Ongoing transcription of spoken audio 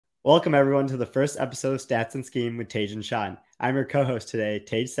Welcome everyone to the first episode of Stats and Scheme with Tage and Shawn. I'm your co-host today,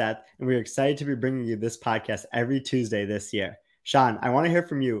 Tage Seth, and we're excited to be bringing you this podcast every Tuesday this year. Shawn, I want to hear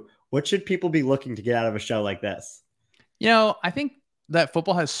from you. What should people be looking to get out of a show like this? I think that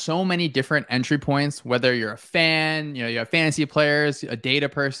football has so many different entry points, whether you're a fan, you have fantasy players, a data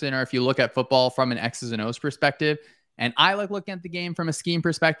person, or if you look at football from an X's and O's perspective. And I like looking at the game from a scheme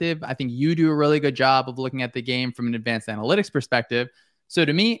perspective. I think you do a really good job of looking at the game from an advanced analytics perspective. So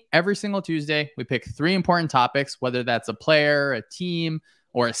to me, every single Tuesday, we pick three important topics, whether that's a player, a team,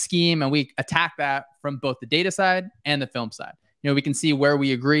 or a scheme, and we attack that from both the data side and the film side. We can see where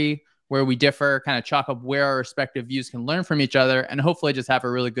we agree, where we differ, kind of chalk up where our respective views can learn from each other, and hopefully just have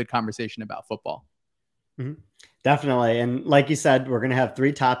a really good conversation about football. Mm-hmm. Definitely. And like you said, we're going to have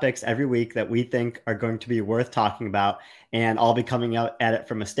three topics every week that we think are going to be worth talking about. And I'll be coming out at it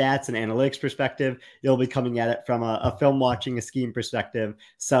from a stats and analytics perspective. You'll be coming at it from a film watching, a scheme perspective.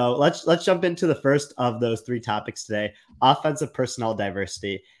 So let's jump into the first of those three topics today, offensive personnel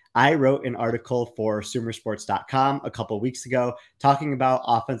diversity. I wrote an article for sumersports.com a couple of weeks ago talking about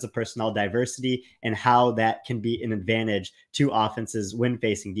offensive personnel diversity and how that can be an advantage to offenses when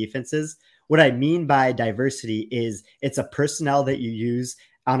facing defenses. What I mean by diversity is it's a personnel that you use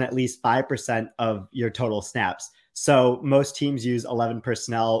on at least 5% of your total snaps. So most teams use 11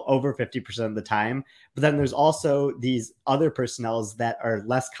 personnel over 50% of the time. But then there's also these other personnels that are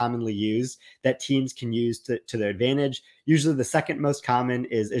less commonly used that teams can use to their advantage. Usually the second most common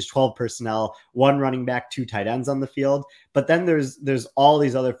is 12 personnel, one running back, two tight ends on the field. But then there's all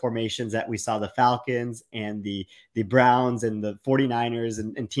these other formations that we saw the Falcons and the Browns and the 49ers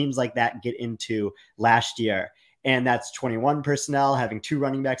and teams like that get into last year. And that's 21 personnel having two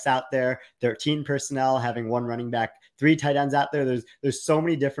running backs out there, 13 personnel having one running back, three tight ends out there. There's so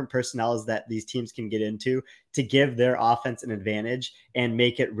many different personnels that these teams can get into to give their offense an advantage and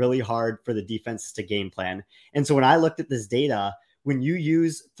make it really hard for the defense to game plan. And so when I looked at this data, when you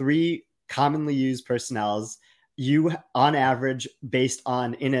use three commonly used personnels, you on average, based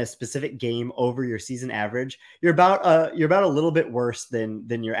on in a specific game over your season average, you're about a little bit worse than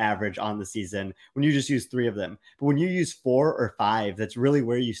your average on the season when you just use three of them. But when you use four or five, that's really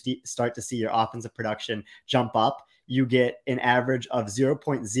where you start to see your offensive production jump up. You get an average of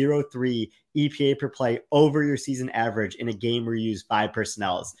 0.03 EPA per play over your season average in a game where you use five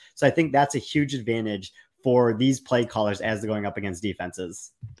personnels. So I think that's a huge advantage for these play callers as they're going up against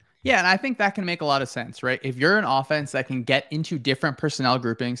defenses. Yeah, and I think that can make a lot of sense, right? If you're an offense that can get into different personnel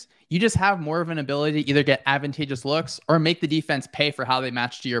groupings, you just have more of an ability to either get advantageous looks or make the defense pay for how they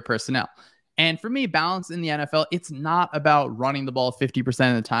match to your personnel. And for me, balance in the NFL, it's not about running the ball 50%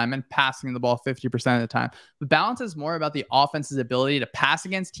 of the time and passing the ball 50% of the time. But balance is more about the offense's ability to pass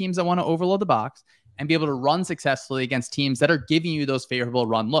against teams that want to overload the box and be able to run successfully against teams that are giving you those favorable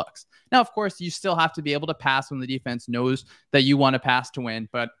run looks. Now, of course, you still have to be able to pass when the defense knows that you want to pass to win.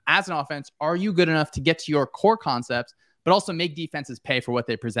 But as an offense, are you good enough to get to your core concepts, but also make defenses pay for what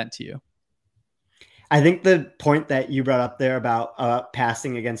they present to you? I think the point that you brought up there about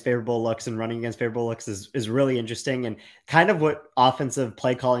passing against favorable looks and running against favorable looks is really interesting and kind of what offensive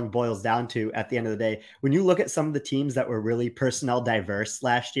play calling boils down to at the end of the day. When you look at some of the teams that were really personnel diverse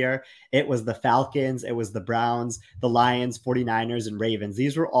last year, it was the Falcons, it was the Browns, the Lions, 49ers, and Ravens.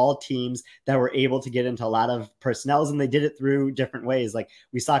 These were all teams that were able to get into a lot of personnels, and they did it through different ways. Like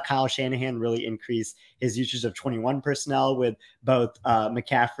we saw Kyle Shanahan really increase his usage of 21 personnel with both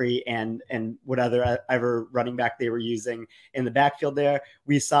McCaffrey and whatever running back they were using in the backfield there.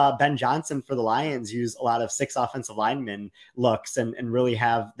 We saw Ben Johnson for the Lions use a lot of 6 offensive lineman looks and really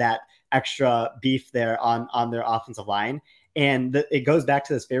have that extra beef there on their offensive line. And it goes back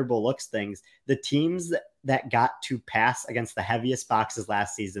to this favorable looks things. The teams that got to pass against the heaviest boxes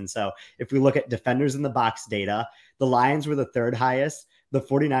last season. So if we look at defenders in the box data, the Lions were the 3rd highest, the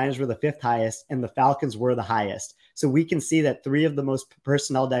 49ers were the 5th highest, and the Falcons were the highest. So we can see that 3 of the most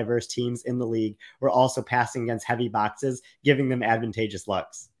personnel diverse teams in the league were also passing against heavy boxes, giving them advantageous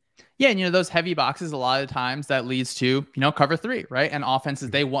looks. Yeah, and those heavy boxes, a lot of times that leads to, cover 3, right? And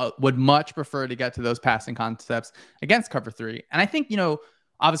offenses, they would much prefer to get to those passing concepts against cover 3. And I think,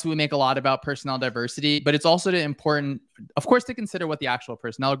 obviously we make a lot about personnel diversity, but it's also important, of course, to consider what the actual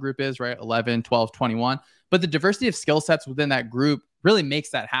personnel group is, right? 11, 12, 21. But the diversity of skill sets within that group really makes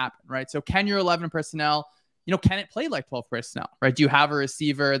that happen, right? So can your 11 personnel, can it play like 12 personnel, right? Do you have a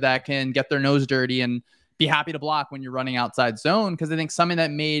receiver that can get their nose dirty and be happy to block when you're running outside zone? Because I think something that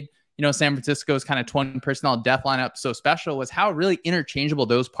made San Francisco's kind of 20 personnel death lineup so special was how really interchangeable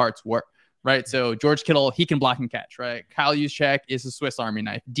those parts were, right? So George Kittle, he can block and catch, right? Kyle Juszczyk is a Swiss Army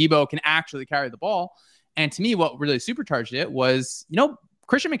knife. Debo can actually carry the ball. And to me, what really supercharged it was,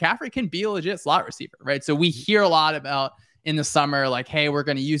 Christian McCaffrey can be a legit slot receiver, right? So we hear a lot about in the summer, like, hey, we're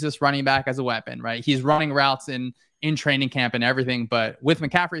going to use this running back as a weapon, right? He's running routes in training camp and everything. But with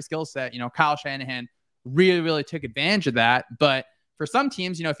McCaffrey's skill set, Kyle Shanahan really, really took advantage of that. But for some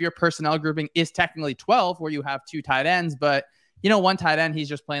teams, if your personnel grouping is technically 12, where you have 2 tight ends, but one tight end, he's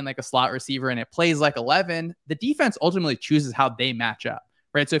just playing like a slot receiver and it plays like 11, the defense ultimately chooses how they match up,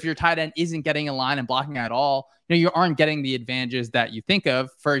 right? So if your tight end isn't getting in line and blocking at all, you aren't getting the advantages that you think of.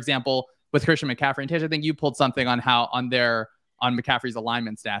 For example, with Christian McCaffrey and Tish, I think you pulled something on McCaffrey's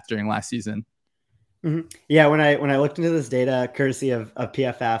alignment stats during last season. Mm-hmm. Yeah, when I looked into this data, courtesy of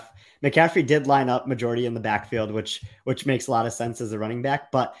PFF, McCaffrey did line up majority in the backfield, which makes a lot of sense as a running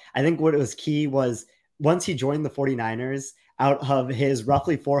back. But I think what was key was once he joined the 49ers, out of his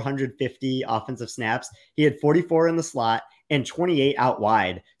roughly 450 offensive snaps, he had 44 in the slot and 28 out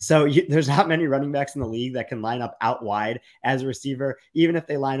wide. So there's not many running backs in the league that can line up out wide as a receiver. Even if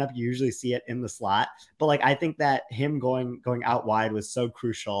they line up, you usually see it in the slot. But I think that him going out wide was so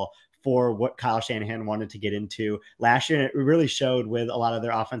crucial for what Kyle Shanahan wanted to get into last year. And it really showed with a lot of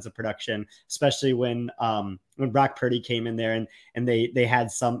their offensive production, especially when Brock Purdy came in there and they had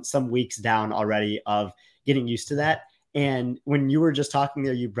some weeks down already of getting used to that. And when you were just talking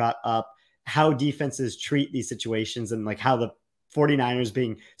there, you brought up how defenses treat these situations and how the 49ers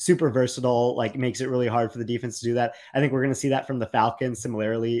being super versatile, makes it really hard for the defense to do that. I think we're going to see that from the Falcons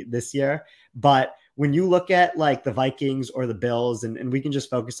similarly this year. But when you look at the Vikings or the Bills, and we can just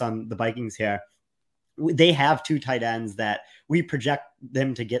focus on the Vikings here, they have 2 tight ends that we project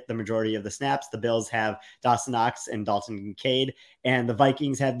them to get the majority of the snaps. The Bills have Dawson Knox and Dalton Kincaid, and the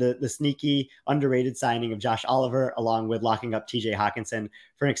Vikings had the sneaky, underrated signing of Josh Oliver, along with locking up TJ Hawkinson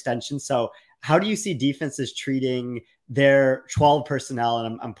for an extension. So how do you see defenses treating their 12 personnel?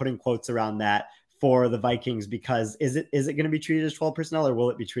 And I'm putting quotes around that for the Vikings, because is it going to be treated as 12 personnel, or will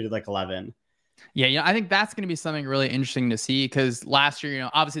it be treated like 11? Yeah, I think that's going to be something really interesting to see, because last year,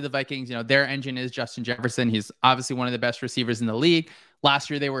 obviously the Vikings, their engine is Justin Jefferson. He's obviously one of the best receivers in the league. Last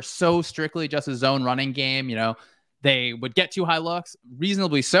year, they were so strictly just a zone running game. They would get 2 high looks,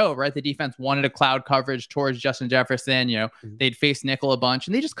 reasonably so, right? The defense wanted a cloud coverage towards Justin Jefferson. They'd face nickel a bunch,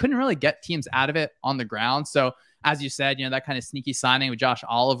 and they just couldn't really get teams out of it on the ground. So as you said, that kind of sneaky signing with Josh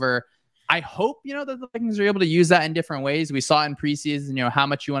Oliver, I hope, that the Vikings are able to use that in different ways. We saw in preseason, how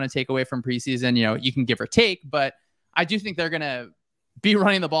much you want to take away from preseason, you can give or take, but I do think they're going to be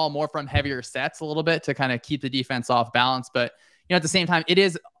running the ball more from heavier sets a little bit to kind of keep the defense off balance. But, at the same time, it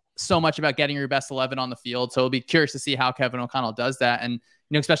is so much about getting your best 11 on the field. So it'll be curious to see how Kevin O'Connell does that. And,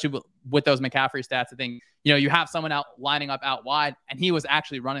 especially with those McCaffrey stats, I think, you have someone out lining up out wide, and he was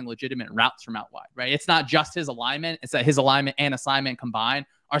actually running legitimate routes from out wide, right? It's not just his alignment. It's that his alignment and assignment combined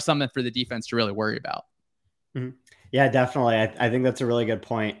are something for the defense to really worry about. Mm-hmm. Yeah, definitely. I think that's a really good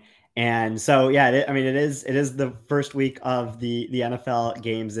point. And so, yeah, it is the first week of the NFL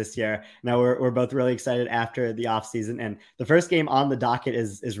games this year. Now we're both really excited after the offseason, and the first game on the docket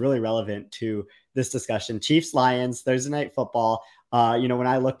is really relevant to this discussion. Chiefs Lions, Thursday Night Football. When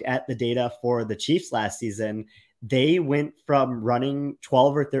I looked at the data for the Chiefs last season, they went from running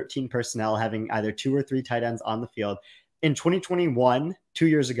 12 or 13 personnel, having either 2 or 3 tight ends on the field. In 2021, 2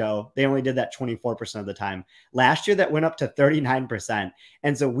 years ago, they only did that 24% of the time. Last year, that went up to 39%.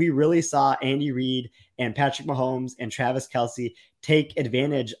 And so we really saw Andy Reid and Patrick Mahomes and Travis Kelce take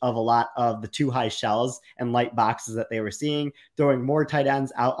advantage of a lot of the 2 high shells and light boxes that they were seeing, throwing more tight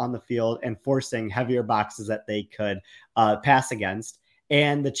ends out on the field and forcing heavier boxes that they could pass against.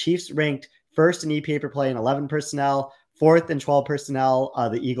 And the Chiefs ranked first in EPA per play in 11 personnel, fourth in 12 personnel.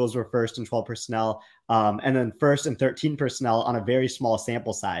 The Eagles were first in 12 personnel. And then first and 13 personnel on a very small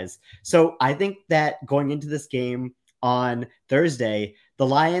sample size. So I think that going into this game on Thursday, the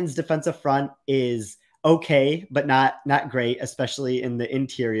Lions defensive front is okay, but not great, especially in the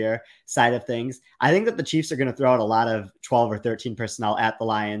interior side of things. I think that the Chiefs are going to throw out a lot of 12 or 13 personnel at the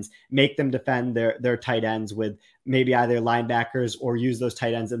Lions, make them defend their tight ends with maybe either linebackers, or use those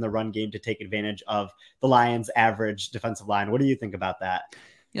tight ends in the run game to take advantage of the Lions' average defensive line. What do you think about that?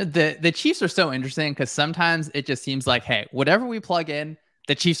 The Chiefs are so interesting, because sometimes it just seems like, hey, whatever we plug in,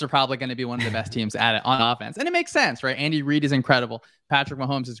 the Chiefs are probably going to be one of the best teams at it on offense. And it makes sense, right? Andy Reid is incredible. Patrick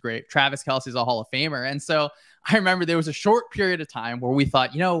Mahomes is great. Travis Kelce is a Hall of Famer. And so I remember there was a short period of time where we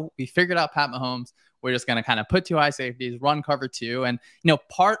thought, we figured out Pat Mahomes. We're just going to kind of put 2 high safeties, run cover 2. And,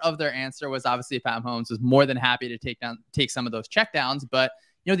 part of their answer was obviously Pat Mahomes was more than happy to take some of those checkdowns. But,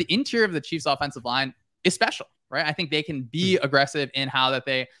 the interior of the Chiefs offensive line is special, right? I think they can be aggressive in how that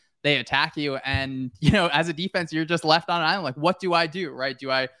they attack you. And, as a defense, you're just left on an island. Like, what do I do, right? Do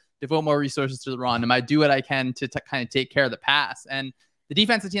I devote more resources to the run? Am I do what I can to kind of take care of the pass? And the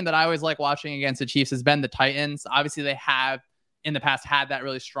defensive team that I always like watching against the Chiefs has been the Titans. Obviously, they have in the past had that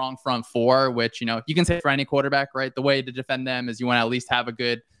really strong front four, which, you can say for any quarterback, right? The way to defend them is you want to at least have a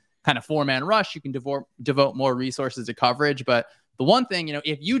good kind of 4-man rush. You can devote more resources to coverage. But the one thing,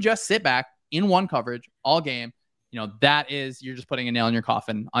 if you just sit back in one coverage all game, that is, you're just putting a nail in your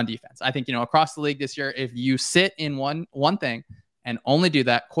coffin on defense. I think, across the league this year, if you sit in one thing and only do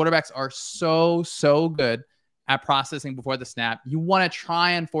that, quarterbacks are so good at processing before the snap. You want to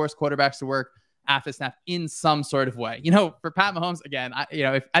try and force quarterbacks to work after the snap in some sort of way. For Pat Mahomes, again, I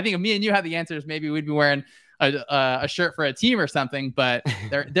think if me and you had the answers, maybe we'd be wearing a shirt for a team or something, but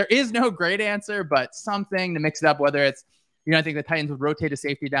there is no great answer, but something to mix it up, whether it's, I think the Titans would rotate a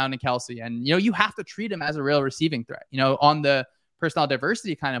safety down to Kelsey, and, you have to treat him as a real receiving threat, on the personnel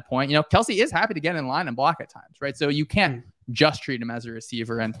diversity kind of point. Kelsey is happy to get in line and block at times, right? So you can't just treat him as a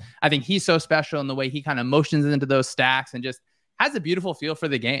receiver. And I think he's so special in the way he kind of motions into those stacks and just has a beautiful feel for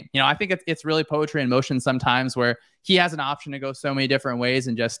the game. I think it's really poetry in motion sometimes, where he has an option to go so many different ways,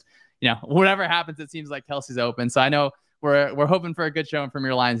 and just, whatever happens, it seems like Kelsey's open. So I know we're hoping for a good showing from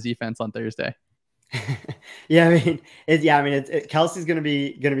your Lions defense on Thursday. Kelsey's going to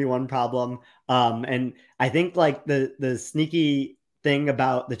be one problem. And I think like the sneaky thing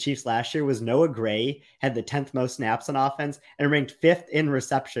about the Chiefs last year was Noah Gray had the 10th most snaps on offense and ranked 5th in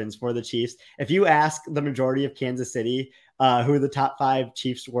receptions for the Chiefs. If you ask the majority of Kansas City who the top 5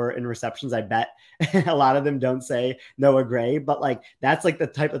 Chiefs were in receptions, I bet a lot of them don't say Noah Gray, but like, that's like the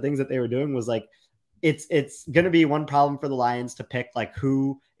type of things that they were doing was like, it's going to be one problem for the Lions to pick like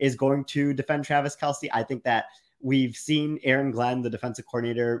who is going to defend Travis Kelce. I think that we've seen Aaron Glenn, the defensive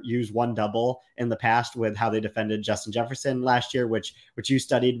coordinator, use one double in the past with how they defended Justin Jefferson last year, which you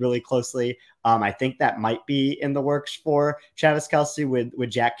studied really closely. I think that might be in the works for Travis Kelce with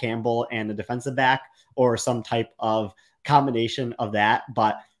Jack Campbell and the defensive back, or some type of combination of that.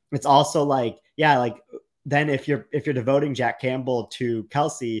 But it's also like, then if you're devoting Jack Campbell to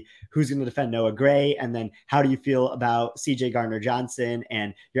Kelce, who's going to defend Noah Gray? And then how do you feel about CJ Gardner-Johnson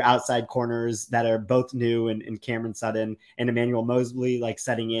and your outside corners that are both new, and Cameron Sutton and Emmanuel Mosley, like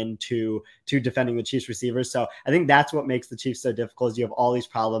setting in to defending the Chiefs receivers? So I think that's what makes the Chiefs so difficult, is you have all these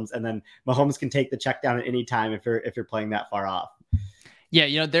problems, and then Mahomes can take the check down at any time if you're playing that far off.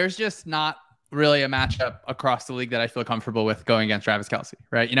 Yeah, there's just not really a matchup across the league that I feel comfortable with going against Travis Kelce,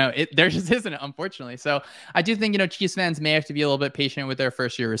 right? There just isn't, unfortunately. So I do think, Chiefs fans may have to be a little bit patient with their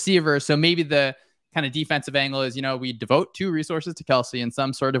first year receiver. So maybe the kind of defensive angle is, we devote 2 resources to Kelce in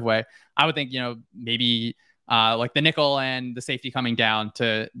some sort of way. I would think, maybe like the nickel and the safety coming down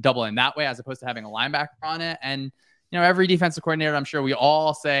to double in that way, as opposed to having a linebacker on it. And, every defensive coordinator, I'm sure we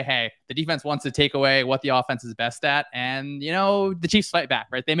all say, hey, the defense wants to take away what the offense is best at. And, the Chiefs fight back,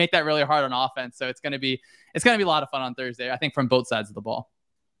 right? They make that really hard on offense. So it's going to be a lot of fun on Thursday, I think, from both sides of the ball.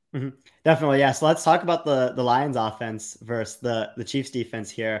 Mm-hmm. Definitely. Yeah. So let's talk about the Lions offense versus the Chiefs defense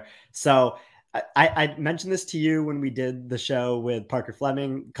here. So I mentioned this to you when we did the show with Parker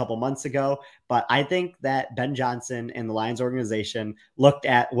Fleming a couple months ago, but I think that Ben Johnson and the Lions organization looked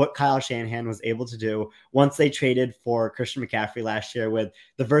at what Kyle Shanahan was able to do once they traded for Christian McCaffrey last year, with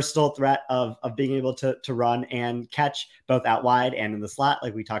the versatile threat of being able to run and catch both out wide and in the slot,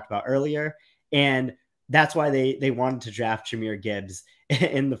 like we talked about earlier. And that's why they wanted to draft Jahmyr Gibbs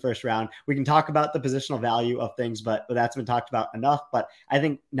in the first round. We can talk about the positional value of things, but that's been talked about enough. But I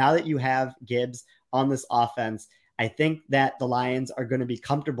think now that you have Gibbs on this offense, I think that the Lions are going to be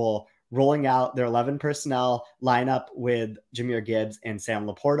comfortable rolling out their 11 personnel lineup with Jahmyr Gibbs and Sam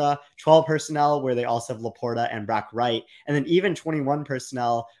Laporta, 12 personnel where they also have Laporta and Brock Wright, and then even 21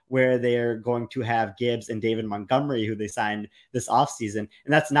 personnel where they're going to have Gibbs and David Montgomery, who they signed this offseason. And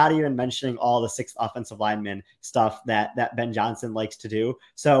that's not even mentioning all the 6 offensive linemen stuff that Ben Johnson likes to do.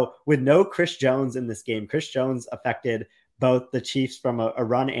 So with no Chris Jones in this game, Chris Jones affected both the Chiefs from a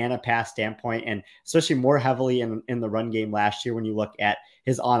run and a pass standpoint, and especially more heavily in the run game last year when you look at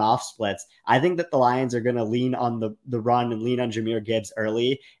his on-off splits. I think that the Lions are going to lean on the run and lean on Jahmyr Gibbs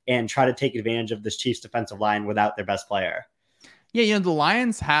early and try to take advantage of this Chiefs defensive line without their best player. Yeah, the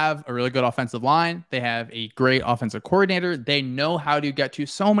Lions have a really good offensive line. They have a great offensive coordinator. They know how to get to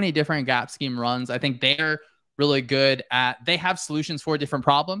so many different gap scheme runs. I think they're really good they have solutions for different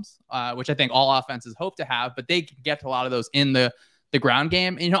problems, which I think all offenses hope to have, but they can get to a lot of those in the ground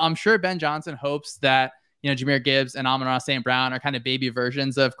game. I'm sure Ben Johnson hopes that, Jahmyr Gibbs and Amon-Ra St. Brown are kind of baby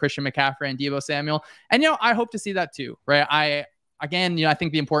versions of Christian McCaffrey and Deebo Samuel. And, I hope to see that too, right? I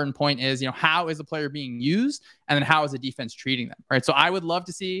think the important point is, how is a player being used, and then how is the defense treating them, right? So I would love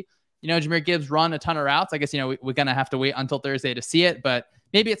to see, Jahmyr Gibbs run a ton of routes. I guess, we're going to have to wait until Thursday to see it, but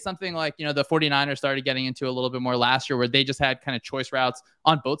maybe it's something like, the 49ers started getting into a little bit more last year, where they just had kind of choice routes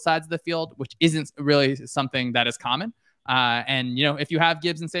on both sides of the field, which isn't really something that is common. And, if you have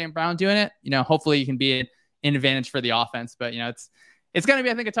Gibbs and St. Brown doing it, hopefully you can be an advantage for the offense. But, it's going to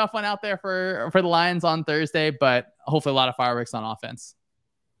be, I think, a tough one out there for the Lions on Thursday, but hopefully a lot of fireworks on offense.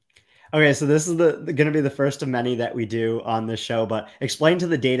 Okay, so this is going to be the first of many that we do on this show, but explain to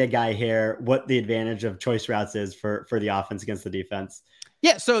the data guy here what the advantage of choice routes is for the offense against the defense.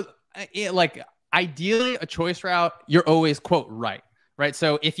 Yeah, so ideally a choice route, you're always, quote, right?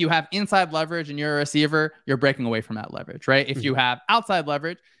 So if you have inside leverage and you're a receiver, you're breaking away from that leverage, right? If you have outside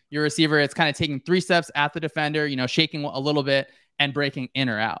leverage, your receiver, it's kind of taking 3 steps at the defender, shaking a little bit and breaking in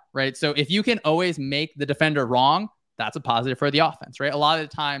or out, right? So if you can always make the defender wrong, that's a positive for the offense, right? A lot of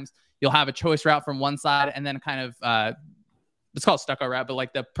the times you'll have a choice route from one side and then kind of, it's called stucco route, but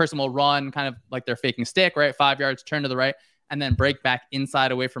like the person will run kind of like they're faking stick, right? 5 yards, turn to the right, and then break back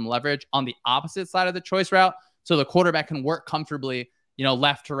inside away from leverage on the opposite side of the choice route. So the quarterback can work comfortably,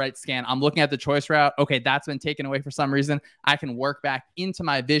 left to right scan. I'm looking at the choice route. Okay, that's been taken away for some reason. I can work back into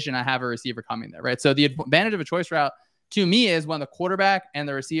my vision. I have a receiver coming there, right? So the advantage of a choice route to me is when the quarterback and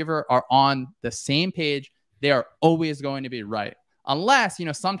the receiver are on the same page, they are always going to be right. Unless,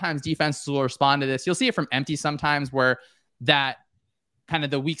 sometimes defenses will respond to this. You'll see it from empty sometimes, where that kind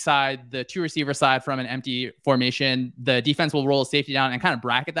of the weak side, the 2 receiver side from an empty formation, the defense will roll a safety down and kind of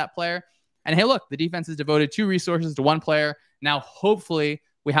bracket that player. And hey, look, the defense has devoted 2 resources to one player. Now, hopefully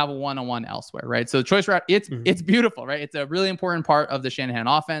we have a one-on-one elsewhere, right? So the choice route, it's beautiful, right? It's a really important part of the Shanahan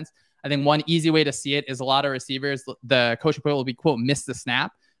offense. I think one easy way to see it is a lot of receivers, the coach will be, quote, miss the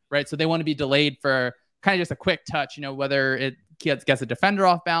snap, right? So they want to be delayed for kind of just a quick touch, whether it gets a defender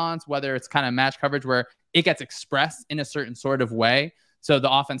off balance, whether it's kind of match coverage where it gets expressed in a certain sort of way. So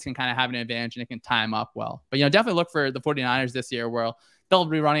the offense can kind of have an advantage and it can time up well. But, definitely look for the 49ers this year where they'll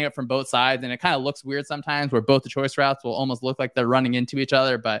be running it from both sides. And it kind of looks weird sometimes where both the choice routes will almost look like they're running into each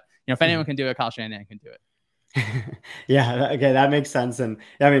other. But, if anyone can do it, Kyle Shanahan can do it. Yeah. Okay. That makes sense. And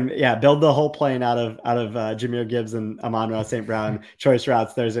I mean, yeah, build the whole plane out of Jahmyr Gibbs and Amon-Ra St. Brown choice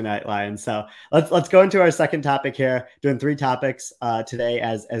routes Thursday Night Lions. So let's go into our second topic here, doing 3 topics today,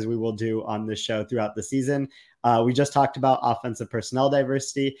 as we will do on this show throughout the season. We just talked about offensive personnel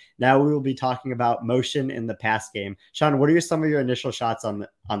diversity. Now we will be talking about motion in the pass game. Shawn, what are some of your initial shots on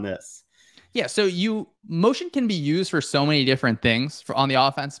this? Yeah, so motion can be used for so many different things on the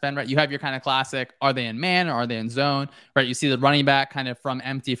offense end, right? You have your kind of classic, are they in man or are they in zone, right? You see the running back kind of from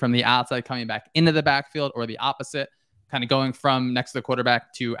empty from the outside coming back into the backfield, or the opposite, kind of going from next to the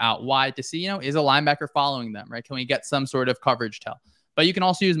quarterback to out wide to see, is a linebacker following them, right? Can we get some sort of coverage tell? But you can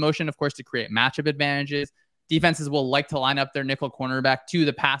also use motion, of course, to create matchup advantages. Defenses will like to line up their nickel cornerback to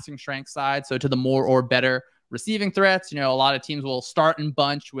the passing strength side, so to the more or better receiving threats. A lot of teams will start in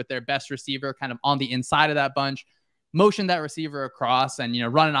bunch with their best receiver kind of on the inside of that bunch, motion that receiver across, and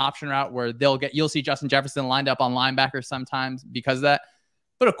run an option route where you'll see Justin Jefferson lined up on linebackers sometimes because of that.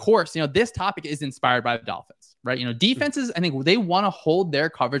 But of course, this topic is inspired by the Dolphins, right? Defenses, I think they want to hold their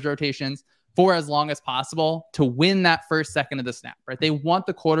coverage rotations for as long as possible to win that first second of the snap, right? They want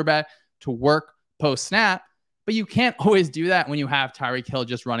the quarterback to work post snap, but you can't always do that when you have Tyreek Hill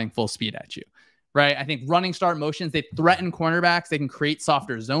just running full speed at you. Right. I think running start motions, they threaten cornerbacks. They can create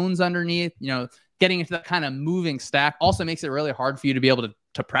softer zones underneath, getting into that kind of moving stack also makes it really hard for you to be able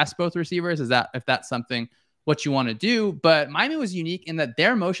to press both receivers. If that's something what you want to do. But Miami was unique in that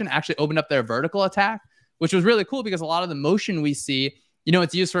their motion actually opened up their vertical attack, which was really cool because a lot of the motion we see,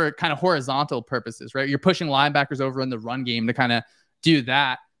 it's used for kind of horizontal purposes, right? You're pushing linebackers over in the run game to kind of do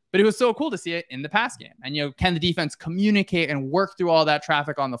that. But it was so cool to see it in the pass game. And, can the defense communicate and work through all that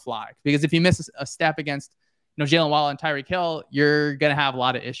traffic on the fly? Because if you miss a step against, Jalen Waddle and Tyreek Hill, you're going to have a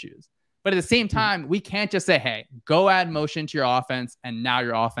lot of issues. But at the same time, we can't just say, hey, go add motion to your offense and now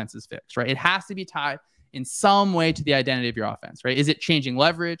your offense is fixed, right? It has to be tied in some way to the identity of your offense, right? Is it changing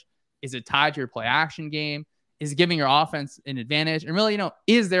leverage? Is it tied to your play action game? Is it giving your offense an advantage? And really,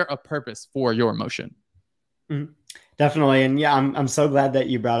 is there a purpose for your motion? Mm-hmm. Definitely. And yeah, I'm so glad that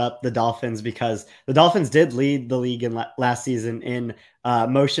you brought up the Dolphins, because the Dolphins did lead the league in last season in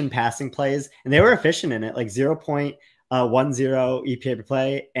motion passing plays, and they were efficient in it, like 0.10 EPA per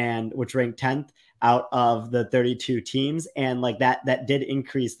play, and which ranked 10th out of the 32 teams. And like that did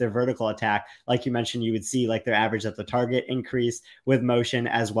increase their vertical attack. Like you mentioned, you would see like their average at the target increase with motion,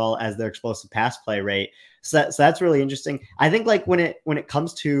 as well as their explosive pass play rate. So that's really interesting. I think like when it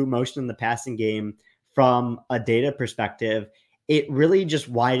comes to motion in the passing game, from a data perspective, it really just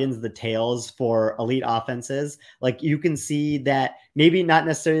widens the tails for elite offenses. Like you can see that maybe not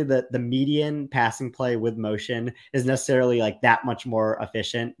necessarily the median passing play with motion is necessarily like that much more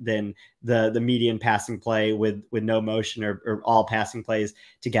efficient than the median passing play with no motion or all passing plays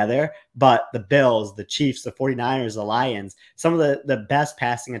together. But the Bills, the Chiefs, the 49ers, the Lions, some of the best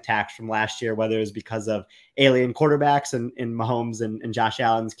passing attacks from last year, whether it was because of alien quarterbacks in Mahomes and Josh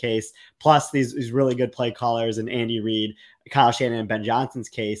Allen's case, plus these really good play callers and Andy Reid, Kyle Shannon, and Ben Johnson's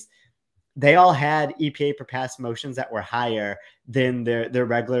case, they all had EPA per pass motions that were higher than their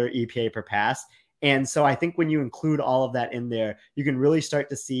regular EPA per pass. And so I think when you include all of that in there, you can really start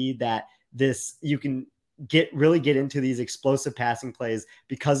to see that you can really get into these explosive passing plays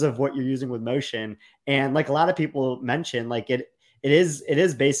because of what you're using with motion. And like a lot of people mentioned, like it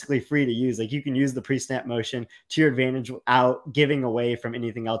is basically free to use. Like you can use the pre-snap motion to your advantage without giving away from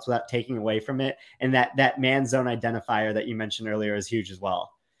anything else, without taking away from it. And that man zone identifier that you mentioned earlier is huge as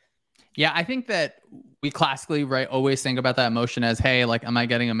well. Yeah, I think that we classically, right, always think about that motion as, hey, like, am I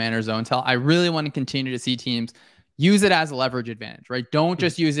getting a man or zone tell? I really want to continue to see teams use it as a leverage advantage, right? Don't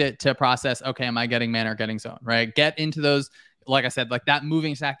just use it to process, okay, am I getting man or getting zone, right? Get into those, like I said, like that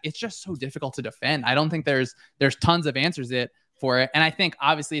moving stack. It's just so difficult to defend. I don't think there's tons of answers for it. And I think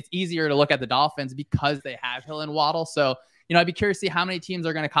obviously it's easier to look at the Dolphins because they have Hill and Waddle. So, I'd be curious to see how many teams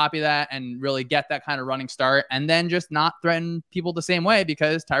are going to copy that and really get that kind of running start and then just not threaten people the same way,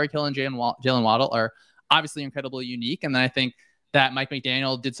 because Tyreek Hill and Jalen Waddle are obviously incredibly unique. And then I think that Mike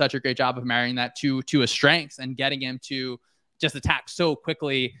McDaniel did such a great job of marrying that to his strengths and getting him to just attack so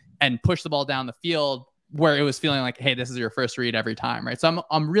quickly and push the ball down the field where it was feeling like, hey, this is your first read every time, right? So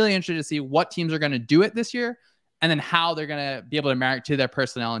I'm really interested to see what teams are going to do it this year and then how they're going to be able to marry it to their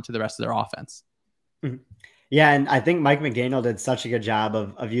personnel and to the rest of their offense. Mm-hmm. Yeah, and I think Mike McDaniel did such a good job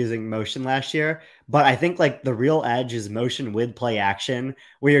of using motion last year. But I think like the real edge is motion with play action,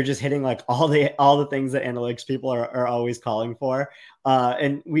 where you're just hitting like all the things that analytics people are always calling for.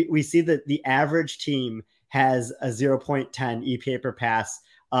 And we see that the average team has a 0.10 EPA per pass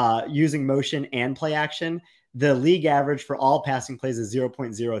using motion and play action. The league average for all passing plays is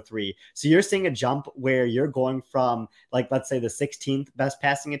 0.03. So you're seeing a jump where you're going from, like, let's say the 16th best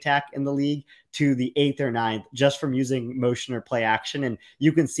passing attack in the league to the 8th or 9th just from using motion or play action. And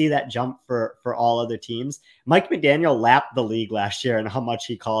you can see that jump for all other teams. Mike McDaniel lapped the league last year and how much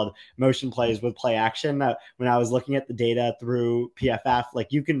he called motion plays with play action. When I was looking at the data through PFF,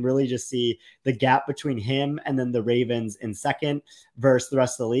 like you can really just see the gap between him and then the Ravens in second versus the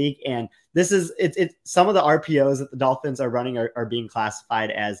rest of the league. And this is it's some of the RPOs that the Dolphins are running are being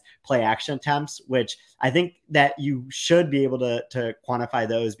classified as play action attempts, which I think that you should be able to quantify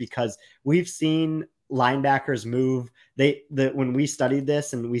those because we've seen linebackers move. When we studied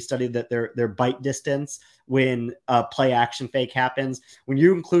this and we studied that their bite distance when a play action fake happens, when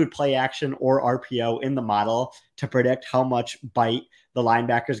you include play action or RPO in the model to predict how much bite the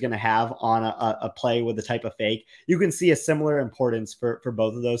linebacker is going to have on a play with the type of fake, you can see a similar importance for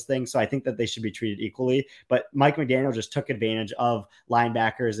both of those things. So I think that they should be treated equally. But Mike McDaniel just took advantage of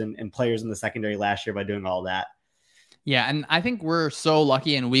linebackers and players in the secondary last year by doing all that. Yeah, and I think we're so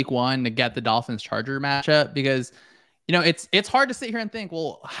lucky in week 1 to get the Dolphins-Charger matchup because, it's hard to sit here and think,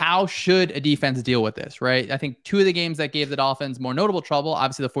 well, how should a defense deal with this, right? I think 2 of the games that gave the Dolphins more notable trouble,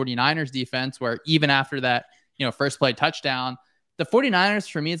 obviously the 49ers defense, where even after that, first play touchdown, the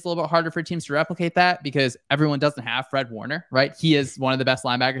 49ers, for me, it's a little bit harder for teams to replicate that because everyone doesn't have Fred Warner, right? He is one of the best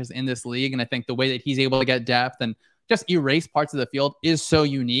linebackers in this league, and I think the way that he's able to get depth and just erase parts of the field is so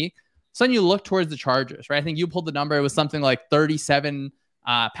unique. So then you look towards the Chargers, right? I think you pulled the number. It was something like 37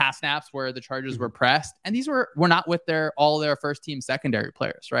 pass snaps where the Chargers were pressed. And these were not with all their first team secondary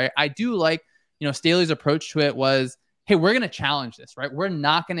players, right? I do like, Staley's approach to it was, hey, we're going to challenge this, right? We're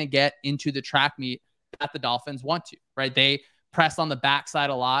not going to get into the track meet that the Dolphins want to, right? They press on the backside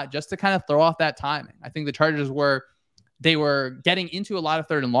a lot just to kind of throw off that timing. I think the Chargers were getting into a lot of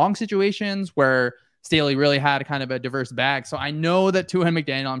 3rd and long situations where Staley really had kind of a diverse bag. So I know that Tua and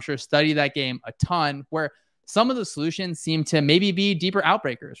McDaniel, I'm sure, studied that game a ton where some of the solutions seem to maybe be deeper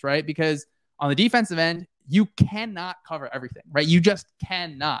outbreakers, right? Because on the defensive end, you cannot cover everything, right? You just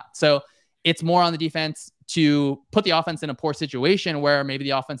cannot. So it's more on the defense to put the offense in a poor situation where maybe the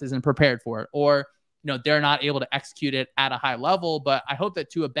offense isn't prepared for it or, they're not able to execute it at a high level. But I hope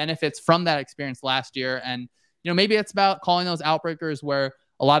that Tua benefits from that experience last year. And, maybe it's about calling those outbreakers where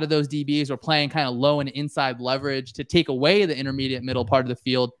a lot of those DBs are playing kind of low and inside leverage to take away the intermediate middle part of the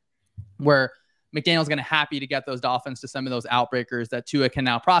field where McDaniel's going to happy to get those Dolphins to some of those outbreakers that Tua can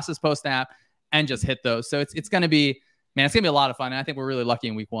now process post-snap and just hit those. So it's going to be a lot of fun. And I think we're really lucky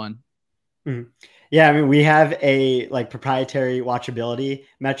in week 1. Mhm. Yeah, I mean, we have a like proprietary watchability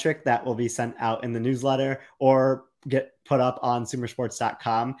metric that will be sent out in the newsletter or get put up on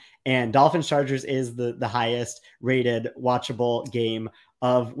sumersports.com. And Dolphins Chargers is the highest rated watchable game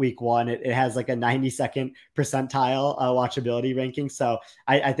of week one. It has like a 92nd percentile watchability ranking. So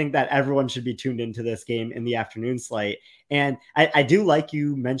I think that everyone should be tuned into this game in the afternoon slate. And I do like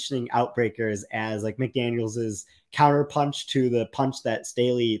you mentioning Outbreakers as like McDaniels's counterpunch to the punch that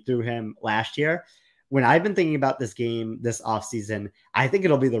Staley threw him last year. When I've been thinking about this game this offseason, I think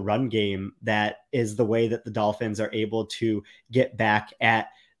it'll be the run game that is the way that the Dolphins are able to get back at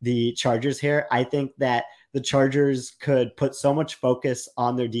the Chargers here. I think that the Chargers could put so much focus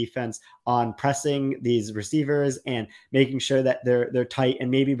on their defense, on pressing these receivers and making sure that they're tight,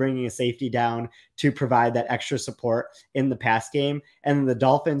 and maybe bringing a safety down to provide that extra support in the pass game. And the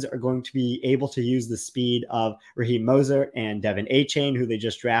Dolphins are going to be able to use the speed of Raheem Mostert and Devin Achane, who they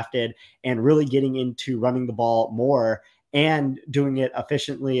just drafted, and really getting into running the ball more and doing it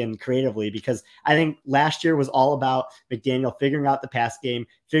efficiently and creatively. Because I think last year was all about McDaniel figuring out the pass game,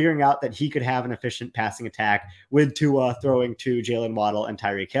 figuring out that he could have an efficient passing attack with Tua throwing to Jalen Waddle and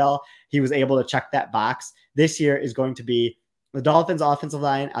Tyreek Hill. He was able to check that box. This year is going to be the Dolphins' offensive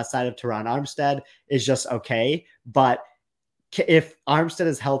line outside of Teron Armstead is just okay, but if Armstead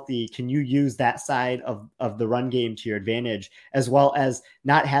is healthy, can you use that side of the run game to your advantage, as well as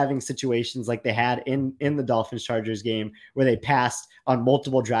not having situations like they had in the Dolphins Chargers game where they passed on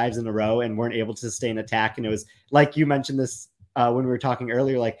multiple drives in a row and weren't able to sustain attack? And it was like you mentioned this when we were talking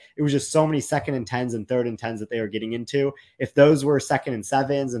earlier, like it was just so many 2nd and 10s and 3rd and 10s that they were getting into. If those were 2nd and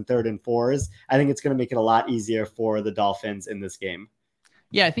 7s and 3rd and 4s, I think it's going to make it a lot easier for the Dolphins in this game.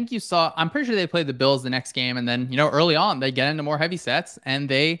 Yeah, I think you saw, I'm pretty sure they played the Bills the next game. And then, early on, they get into more heavy sets and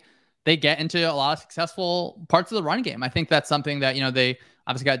they get into a lot of successful parts of the run game. I think that's something that, they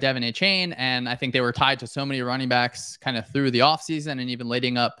obviously got Devin Achane, and I think they were tied to so many running backs kind of through the offseason and even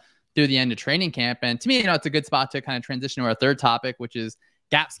leading up through the end of training camp. And to me, it's a good spot to kind of transition to our third topic, which is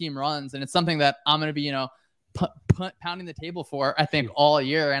gap scheme runs. And it's something that I'm going to be, pounding the table for, I think, all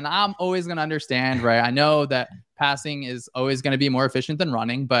year. And I'm always going to understand, right? I know that passing is always going to be more efficient than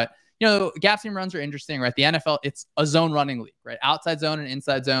running, but gap scheme runs are interesting, right? The NFL, it's a zone running league, right? Outside zone and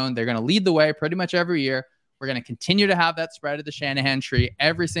inside zone. They're going to lead the way pretty much every year. We're going to continue to have that spread of the Shanahan tree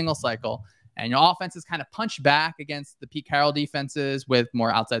every single cycle. And your offenses kind of punch back against the Pete Carroll defenses with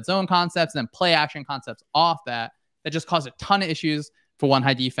more outside zone concepts and then play action concepts off that just cause a ton of issues for one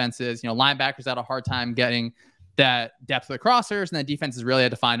high defenses. Linebackers had a hard time getting that depth of the crossers, and the defenses really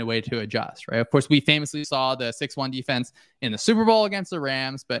had to find a way to adjust, right? Of course, we famously saw the 6-1 defense in the Super Bowl against the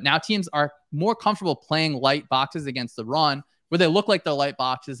Rams, but now teams are more comfortable playing light boxes against the run, where they look like they're light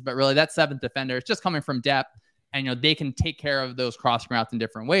boxes, but really that 7th defender is just coming from depth, and they can take care of those crossing routes in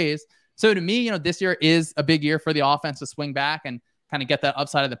different ways. So to me, this year is a big year for the offense to swing back and kind of get that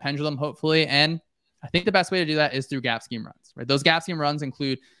upside of the pendulum, hopefully. And I think the best way to do that is through gap scheme runs, right? Those gap scheme runs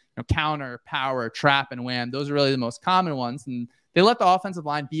include counter, power, trap, and wham. Those are really the most common ones. And they let the offensive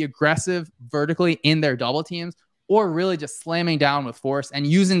line be aggressive vertically in their double teams, or really just slamming down with force and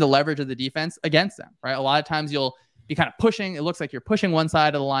using the leverage of the defense against them, right? A lot of times you'll be kind of pushing. It looks like you're pushing one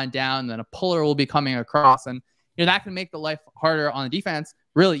side of the line down, and then a puller will be coming across. And that can make the life harder on the defense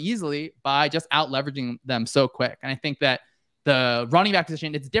really easily by just out leveraging them so quick. And I think that the running back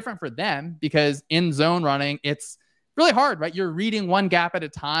position, it's different for them because in zone running, it's really hard, right? You're reading one gap at a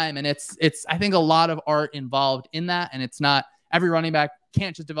time. And it's, I think, a lot of art involved in that. And it's not, every running back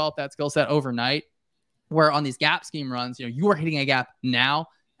can't just develop that skill set overnight, where on these gap scheme runs, you are hitting a gap now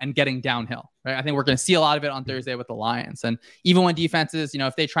and getting downhill, right? I think we're going to see a lot of it on Thursday with the Lions. And even when defenses,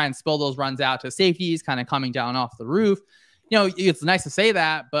 if they try and spill those runs out to safeties, kind of coming down off the roof, it's nice to say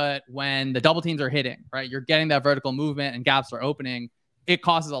that, but when the double teams are hitting, right, you're getting that vertical movement and gaps are opening, it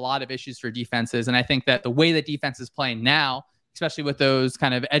causes a lot of issues for defenses. And I think that the way that defense is playing now, especially with those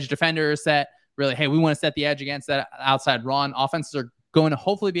kind of edge defenders that really, hey, we want to set the edge against that outside run, offenses are going to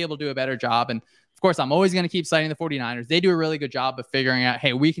hopefully be able to do a better job. And of course, I'm always going to keep citing the 49ers. They do a really good job of figuring out,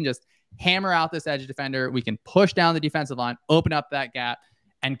 hey, we can just hammer out this edge defender. We can push down the defensive line, open up that gap,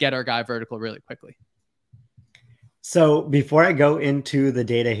 and get our guy vertical really quickly. So before I go into the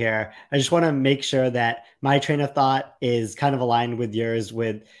data here, I just want to make sure that my train of thought is kind of aligned with yours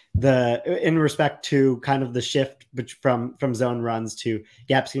in respect to kind of the shift from zone runs to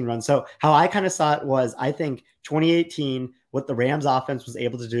gap scheme runs. So how I kind of saw it was, I think 2018, what the Rams offense was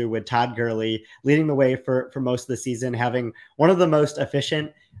able to do with Todd Gurley leading the way for most of the season, having one of the most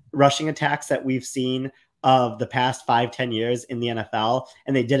efficient rushing attacks that we've seen of the past 5-10 years in the NFL,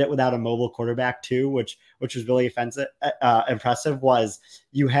 and they did it without a mobile quarterback too, which was really impressive. Was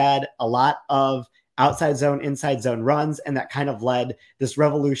you had a lot of outside zone, inside zone runs, and that kind of led this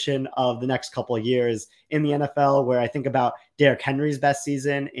revolution of the next couple of years in the NFL, where I think about Derrick Henry's best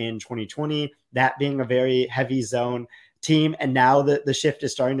season in 2020, that being a very heavy zone team, and now the shift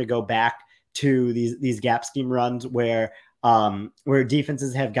is starting to go back to these gap scheme runs where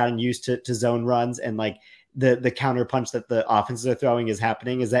defenses have gotten used to zone runs, and like the counter punch that the offenses are throwing is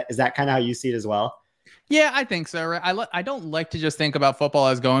happening. Is that kind of how you see it as well? Yeah, I think so. Right? I don't like to just think about football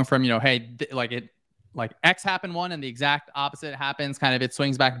as going from, hey, like X happened one and the exact opposite happens, kind of it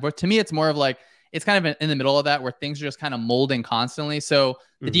swings back and forth. To me, it's more of like, it's kind of in the middle of that where things are just kind of molding constantly. So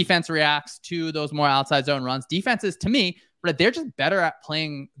the defense reacts to those more outside zone runs. Defenses, to me, but they're just better at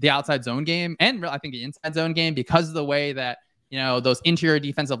playing the outside zone game and I think the inside zone game because of the way that, those interior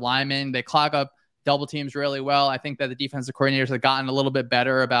defensive linemen, they clog up double teams really well. I think that the defensive coordinators have gotten a little bit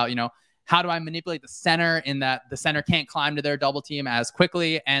better about, how do I manipulate the center in that the center can't climb to their double team as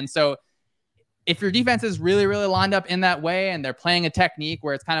quickly. And so if your defense is really, really lined up in that way and they're playing a technique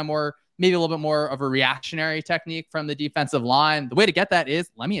where it's kind of more, maybe a little bit more of a reactionary technique from the defensive line, the way to get that is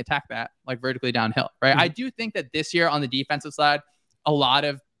let me attack that like vertically downhill, right? I do think that this year on the defensive side,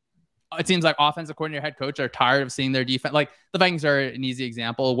 it seems like offensive coordinator, head coach are tired of seeing their defense. Like the Vikings are an easy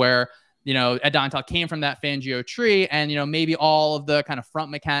example where, Ed Donatell came from that Fangio tree and, maybe all of the kind of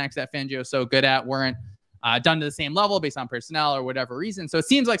front mechanics that Fangio is so good at weren't done to the same level based on personnel or whatever reason. So it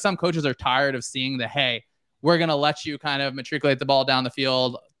seems like some coaches are tired of seeing hey, we're going to let you kind of matriculate the ball down the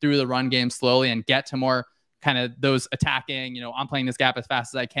field through the run game slowly and get to more kind of those attacking, I'm playing this gap as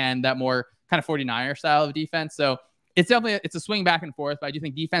fast as I can, that more kind of 49er style of defense. So it's definitely, it's a swing back and forth, but I do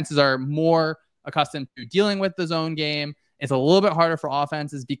think defenses are more accustomed to dealing with the zone game. It's a little bit harder for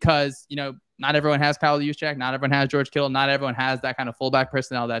offenses because, not everyone has Kyle Juszczyk, not everyone has George Kittle, not everyone has that kind of fullback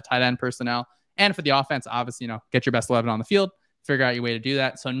personnel, that tight end personnel. And for the offense, obviously, get your best 11 on the field, figure out your way to do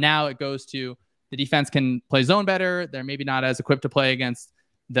that. So now it goes to the defense can play zone better. They're maybe not as equipped to play against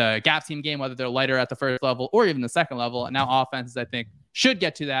the gap team game, whether they're lighter at the first level or even the second level. And now offenses, I think, should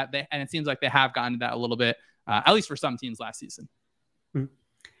get to that. And it seems like they have gotten to that a little bit, at least for some teams last season.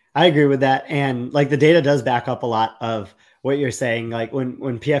 I agree with that. And like the data does back up a lot of what you're saying. Like when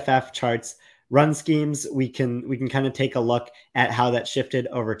PFF charts run schemes, we can kind of take a look at how that shifted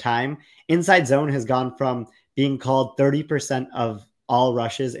over time. Inside zone has gone from being called 30% of all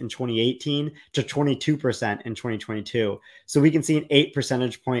rushes in 2018 to 22% in 2022. So we can see an 8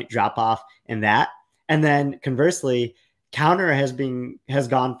 percentage point drop off in that. And then conversely, counter has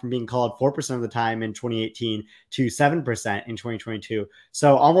gone from being called 4% of the time in 2018 to 7% in 2022.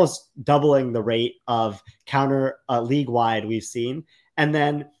 So almost doubling the rate of counter league wide we've seen. And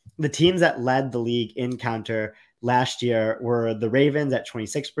then the teams that led the league in counter last year were the Ravens at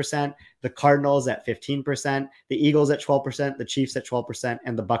 26%, the Cardinals at 15%, the Eagles at 12%, the Chiefs at 12%,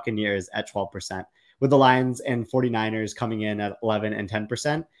 and the Buccaneers at 12%, with the Lions and 49ers coming in at 11 and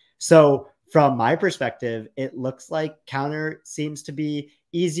 10%. So from my perspective, it looks like counter seems to be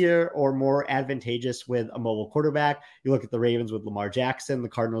easier or more advantageous with a mobile quarterback. You look at the Ravens with Lamar Jackson, the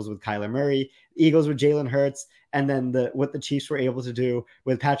Cardinals with Kyler Murray, the Eagles with Jalen Hurts, and then what the Chiefs were able to do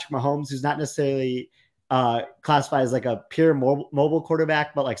with Patrick Mahomes, who's not necessarily classified as like a pure mobile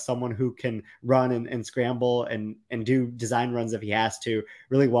quarterback, but like someone who can run and scramble and do design runs if he has to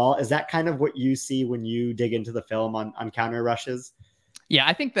really well. Is that kind of what you see when you dig into the film on counter rushes? Yeah,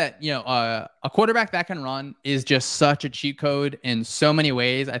 I think that, a quarterback that can run is just such a cheat code in so many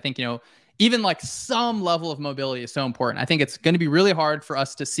ways. I think, even like some level of mobility is so important. I think it's going to be really hard for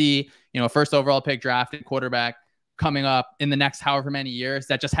us to see, a first overall pick drafted quarterback coming up in the next however many years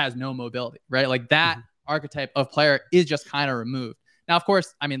that just has no mobility, right? Like that archetype of player is just kind of removed. Now, of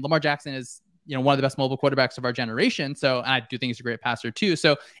course, I mean, Lamar Jackson is, one of the best mobile quarterbacks of our generation. So and I do think he's a great passer too.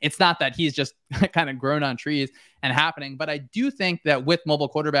 So it's not that he's just kind of grown on trees and happening, but I do think that with mobile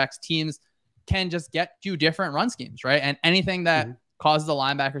quarterbacks, teams can just get to different run schemes, right? And anything that causes the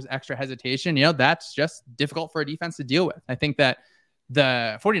linebackers extra hesitation, that's just difficult for a defense to deal with. I think that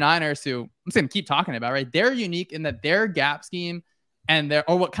the 49ers, who I'm just going to keep talking about, right? They're unique in that their gap scheme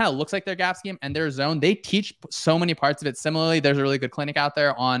or what kind of looks like their gap scheme and their zone, they teach so many parts of it similarly. There's a really good clinic out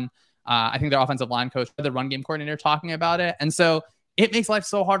there on, I think their offensive line coach, the run game coordinator, talking about it. And so it makes life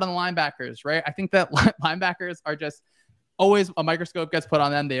so hard on the linebackers, right? I think that linebackers are just always a microscope gets put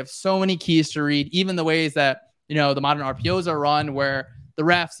on them. They have so many keys to read, even the ways that, the modern RPOs are run where the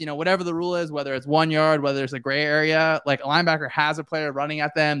refs, whatever the rule is, whether it's 1 yard, whether there's a gray area, like a linebacker has a player running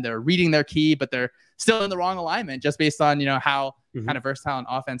at them. They're reading their key, but they're still in the wrong alignment just based on, how kind of versatile an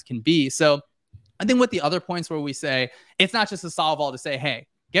offense can be. So I think with the other points where we say it's not just a solve all to say, hey,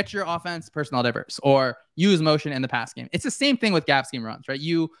 get your offense personnel diverse or use motion in the pass game. It's the same thing with gap scheme runs, right?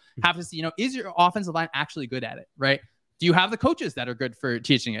 You have to see, is your offensive line actually good at it, right? Do you have the coaches that are good for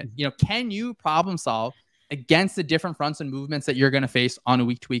teaching it? Can you problem solve against the different fronts and movements that you're going to face on a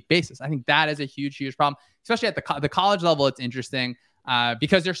week-to-week basis? I think that is a huge, huge problem, especially at the college level. It's interesting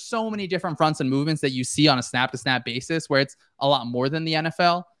because there's so many different fronts and movements that you see on a snap-to-snap basis where it's a lot more than the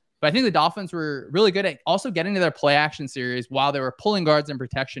NFL. But I think the Dolphins were really good at also getting to their play action series while they were pulling guards in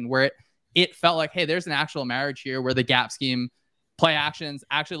protection, where it felt like, hey, there's an actual marriage here where the gap scheme play actions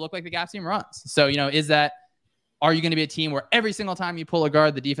actually look like the gap scheme runs. So, are you going to be a team where every single time you pull a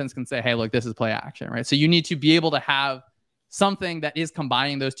guard, the defense can say, hey, look, this is play action, right? So you need to be able to have something that is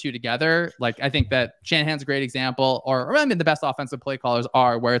combining those two together. Like, I think that Shanahan's a great example, or I mean, the best offensive play callers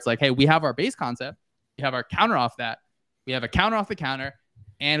are where it's like, hey, we have our base concept, we have our counter off that, we have a counter off the counter,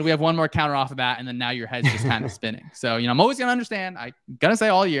 and we have one more counter off of that, and then now your head's just kind of spinning. So, I'm always going to understand, I'm going to say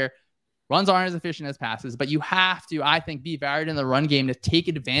all year, runs aren't as efficient as passes, but you have to, I think, be varied in the run game to take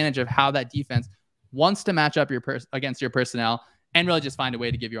advantage of how that defense wants to match up against your personnel and really just find a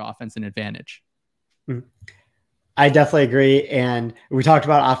way to give your offense an advantage. Mm-hmm. I definitely agree. And we talked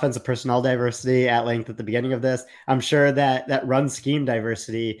about offensive personnel diversity at length at the beginning of this. I'm sure that run scheme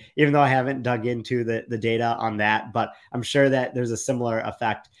diversity, even though I haven't dug into the data on that, but I'm sure that there's a similar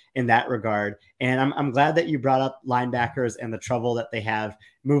effect in that regard. And I'm glad that you brought up linebackers and the trouble that they have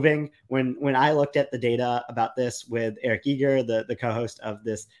moving. When I looked at the data about this with Eric Eager, the co-host of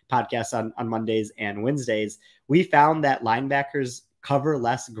this podcast on Mondays and Wednesdays, we found that linebackers cover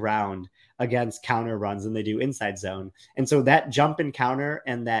less ground against counter runs than they do inside zone. And so that jump in counter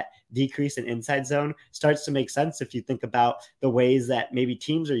and that decrease in inside zone starts to make sense if you think about the ways that maybe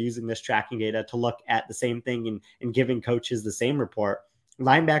teams are using this tracking data to look at the same thing and giving coaches the same report.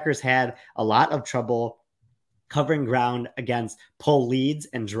 Linebackers had a lot of trouble covering ground against pull leads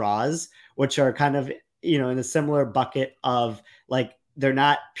and draws, which are kind of, in a similar bucket of like, they're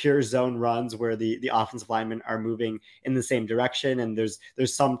not pure zone runs where the offensive linemen are moving in the same direction. And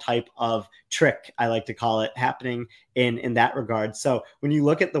there's some type of trick, I like to call it, happening in that regard. So when you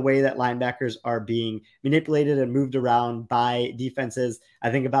look at the way that linebackers are being manipulated and moved around by defenses, I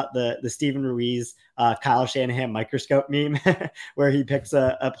think about the Steven Ruiz, Kyle Shanahan microscope meme, where he picks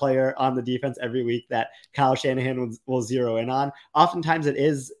a player on the defense every week that Kyle Shanahan will zero in on. Oftentimes it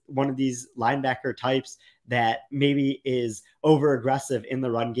is one of these linebacker types that maybe is over aggressive in the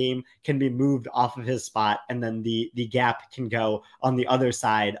run game, can be moved off of his spot, and then the gap can go on the other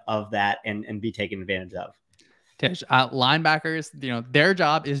side of that and be taken advantage of. Tish, linebackers, their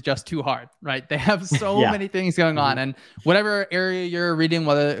job is just too hard, right? They have so many things going on, and whatever area you're reading,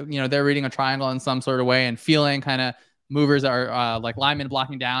 whether they're reading a triangle in some sort of way and feeling kind of movers are like linemen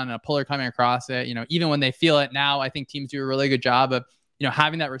blocking down and a puller coming across it. Even when they feel it now, I think teams do a really good job of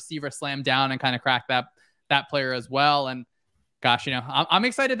having that receiver slam down and kind of crack that player as well. And gosh, I'm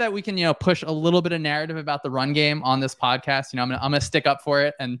excited that we can, push a little bit of narrative about the run game on this podcast. I'm going to stick up for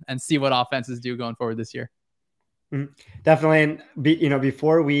it and see what offenses do going forward this year. Mm-hmm. Definitely. And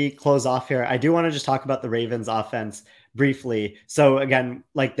before we close off here, I do want to just talk about the Ravens offense briefly. So again,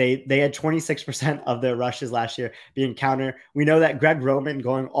 like they had 26% of their rushes last year being counter. We know that Greg Roman,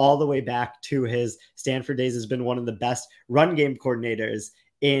 going all the way back to his Stanford days, has been one of the best run game coordinators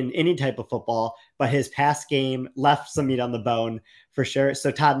in any type of football, but his pass game left some meat on the bone for sure.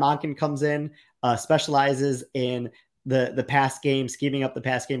 So Todd Monken comes in, specializes in the pass game, scheming up the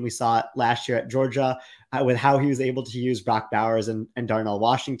pass game. We saw it last year at Georgia with how he was able to use Brock Bowers and Darnell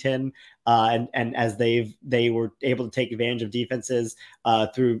Washington, and as they were able to take advantage of defenses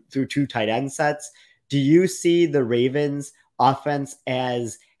through two tight end sets. Do you see the Ravens offense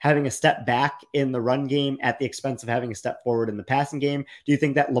as having a step back in the run game at the expense of having a step forward in the passing game? Do you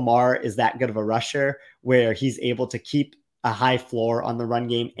think that Lamar is that good of a rusher where he's able to keep a high floor on the run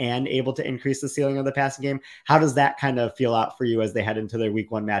game and able to increase the ceiling of the passing game? How does that kind of feel out for you as they head into their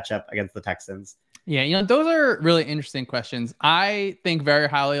week 1 matchup against the Texans? Yeah, those are really interesting questions. I think very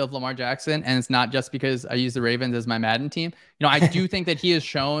highly of Lamar Jackson, and it's not just because I use the Ravens as my Madden team. I do think that he has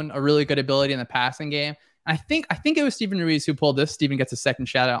shown a really good ability in the passing game. I think it was Steven Ruiz who pulled this. Steven gets a second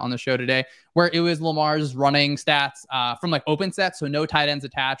shout out on the show today, where it was Lamar's running stats from like open sets. So no tight ends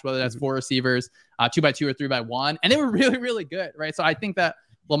attached, whether that's 4 receivers, 2x2 or 3x1. And they were really, really good, right? So I think that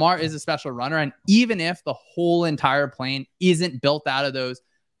Lamar is a special runner. And even if the whole entire plane isn't built out of those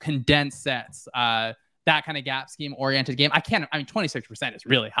condensed sets, that kind of gap scheme oriented game, 26% is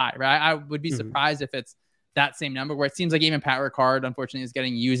really high, right? I would be surprised if it's that same number, where it seems like even Pat Ricard, unfortunately, is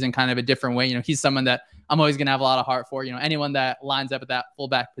getting used in kind of a different way. He's someone that I'm always going to have a lot of heart for, anyone that lines up at that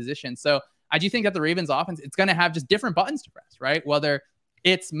fullback position. So I do think that the Ravens offense, it's going to have just different buttons to press, right? Whether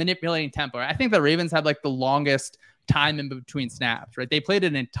it's manipulating tempo. I think the Ravens had like the longest time in between snaps, right? They played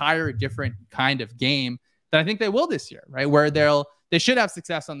an entire different kind of game that I think they will this year, right? Where they should have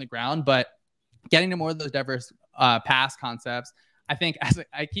success on the ground, but getting to more of those diverse pass concepts. I think as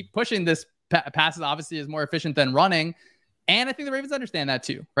I keep pushing this, passes obviously is more efficient than running. And I think the Ravens understand that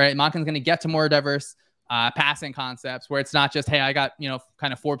too, right? Monken's going to get to more diverse passing concepts where it's not just, hey, I got,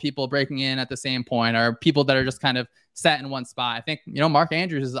 kind of 4 people breaking in at the same point, or people that are just kind of set in one spot. I think, Mark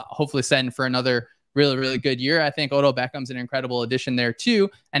Andrews is hopefully setting for another really, really good year. I think Odell Beckham's an incredible addition there too.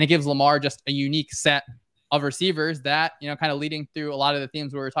 And it gives Lamar just a unique set of receivers that, kind of leading through a lot of the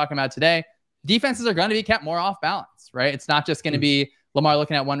themes we were talking about today. Defenses are going to be kept more off balance, right? It's not just going to be Lamar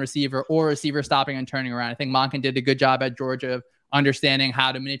looking at one receiver or receiver stopping and turning around. I think Monken did a good job at Georgia of understanding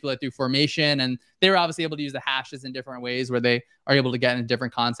how to manipulate through formation. And they were obviously able to use the hashes in different ways where they are able to get into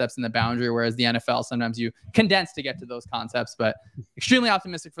different concepts in the boundary, whereas the NFL, sometimes you condense to get to those concepts. But extremely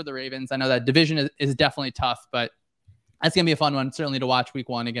optimistic for the Ravens. I know that division is definitely tough, but that's going to be a fun one, certainly to watch week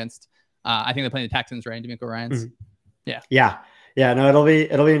 1 against, I think they're playing the Texans, right? D'Amico Ryans. Yeah, no, it'll be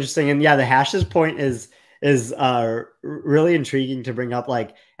interesting. And yeah, the hashes point is really intriguing to bring up.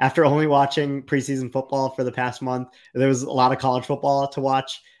 Like, after only watching preseason football for the past month, there was a lot of college football to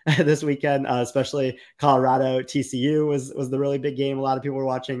watch this weekend, especially Colorado TCU was the really big game. A lot of people were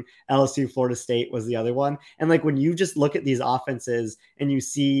watching. LSU Florida State was the other one. And like, when you just look at these offenses and you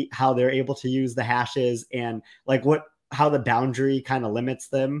see how they're able to use the hashes and like how the boundary kind of limits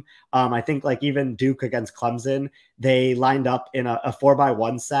them. I think like even Duke against Clemson, they lined up in a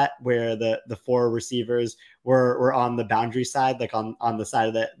 4x1 set where the 4 receivers were on the boundary side, like on the side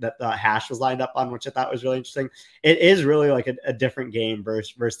of that the hash was lined up on, which I thought was really interesting. It is really like a different game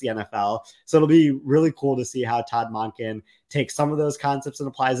versus the NFL. So it'll be really cool to see how Todd Monken takes some of those concepts and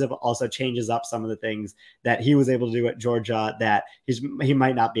applies it, but also changes up some of the things that he was able to do at Georgia that he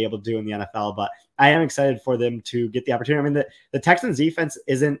might not be able to do in the NFL. But I am excited for them to get the opportunity. I mean, the Texans defense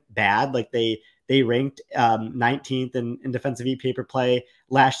isn't bad. Like they ranked 19th in defensive EPA per play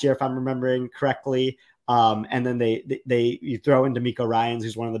last year, if I'm remembering correctly. And then you throw in D'Amico Ryans,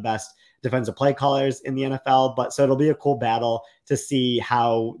 who's one of the best defensive play callers in the NFL. But so it'll be a cool battle to see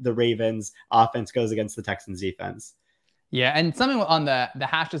how the Ravens offense goes against the Texans defense. Yeah, and something on the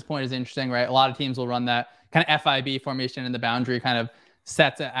hashes point is interesting, right? A lot of teams will run that kind of FIB formation in the boundary kind of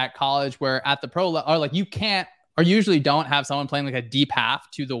sets at college, where at the pro level, or like you can't or usually don't have someone playing like a deep half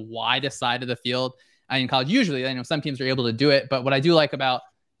to the widest side of the field in college. Usually, some teams are able to do it, but what I do like about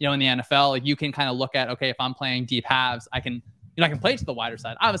in the NFL, like you can kind of look at, okay, if I'm playing deep halves, I can play to the wider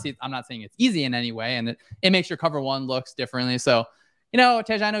side. Obviously, I'm not saying it's easy in any way, and it makes your cover 1 looks differently. So,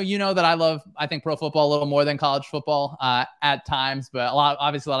 Tej, I know that I think pro football a little more than college football at times, but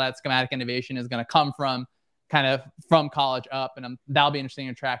obviously a lot of that schematic innovation is going to come from college up, and that'll be interesting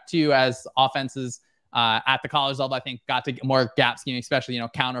to track too, as offenses at the college level, I think, got to get more gap scheming, especially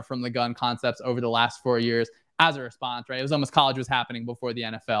counter from the gun concepts over the last 4 years as a response, right? It was almost college was happening before the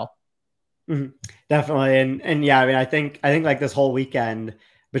NFL. Mm-hmm. Definitely. And yeah, I mean, I think like this whole weekend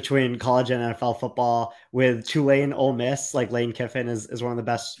between college and NFL football with Tulane, Ole Miss, like Lane Kiffin is one of the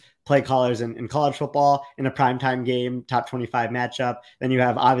best play callers in college football in a primetime game, top 25 matchup. Then you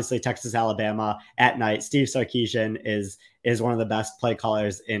have obviously Texas, Alabama at night. Steve Sarkisian is one of the best play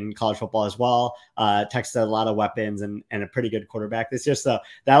callers in college football as well. Texas had a lot of weapons and a pretty good quarterback this year. So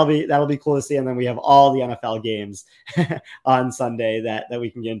that'll be cool to see. And then we have all the NFL games on Sunday that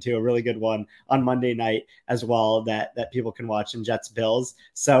we can get into. A really good one on Monday night as well that people can watch, in Jets Bills.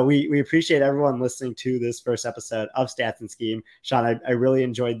 So we appreciate everyone listening to this first episode of Stats and Scheme. Shawn, I really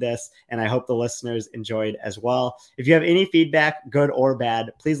enjoyed this, and I hope the listeners enjoyed as well. If you have any feedback, good or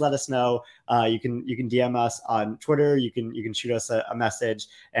bad, please let us know. You can DM us on Twitter. You can shoot us a message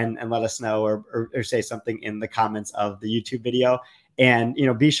and let us know, or say something in the comments of the YouTube video. And,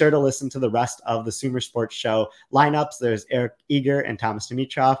 be sure to listen to the rest of the Sumer Sports Show lineups. There's Eric Eager and Thomas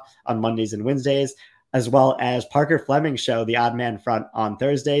Dimitrov on Mondays and Wednesdays, as well as Parker Fleming's show, The Odd Man Front, on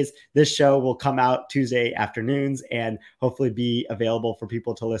Thursdays. This show will come out Tuesday afternoons and hopefully be available for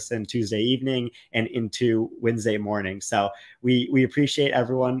people to listen Tuesday evening and into Wednesday morning. So we appreciate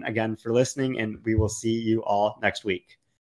everyone again for listening, and we will see you all next week.